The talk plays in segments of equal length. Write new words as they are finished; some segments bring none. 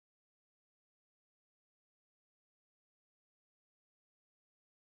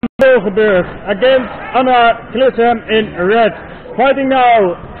Hogeburg against Anna Klissem in red. Fighting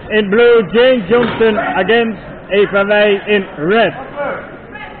now in blue, Jane Johnston against Eva Wij in red.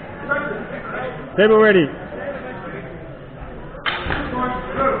 Table ready.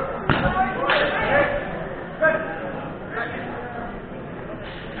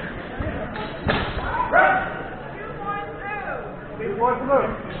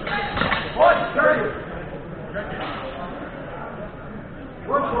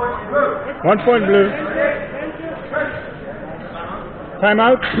 One point blue. Time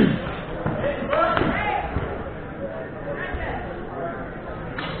out.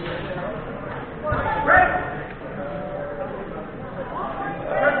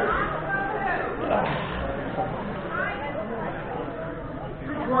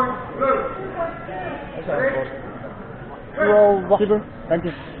 Keeper, dank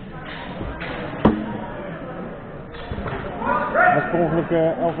je. Dat is per ongeluk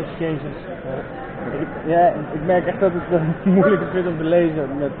 11 exchanges. Ja, ik merk echt dat het moeilijk is om te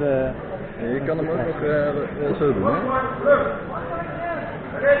lezen met... je kan hem ook nog zo doen, hè?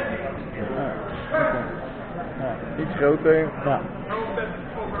 Iets groter. Ja.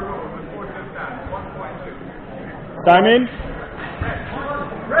 Time in.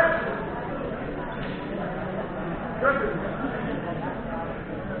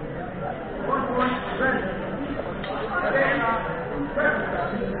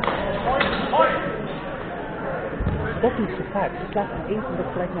 Dat is zo vaak. Je slaat van één van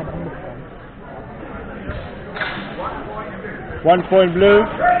gelijk naar de andere kant. 1 point blue.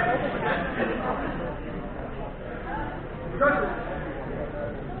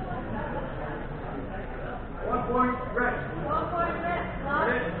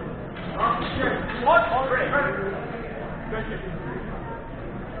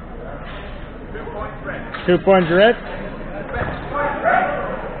 Two points red.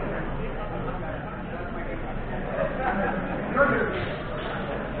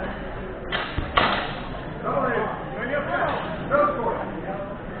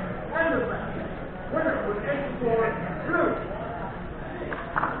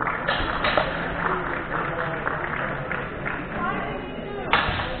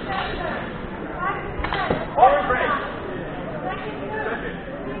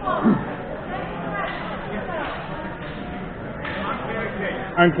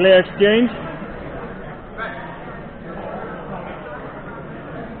 Unclear exchange.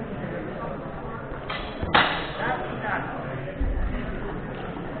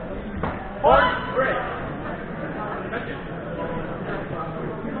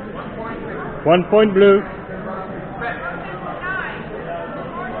 One point blue.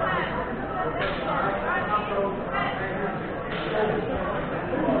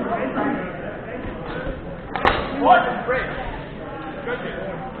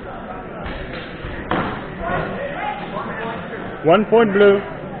 One point blue.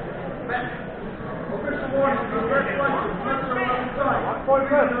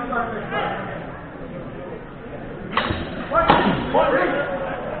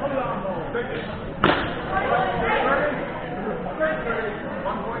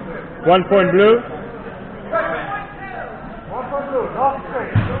 One point blue.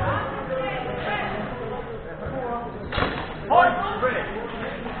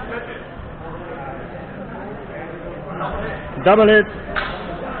 Double hit.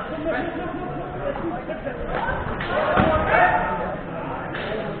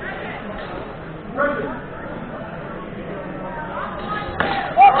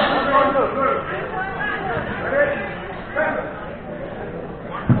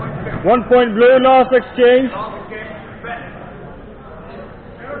 One point blue, last exchange.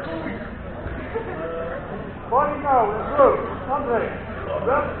 Body now is blue. Andre.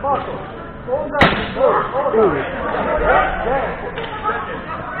 Left muscle. All down.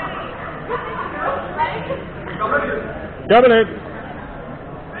 Double hit.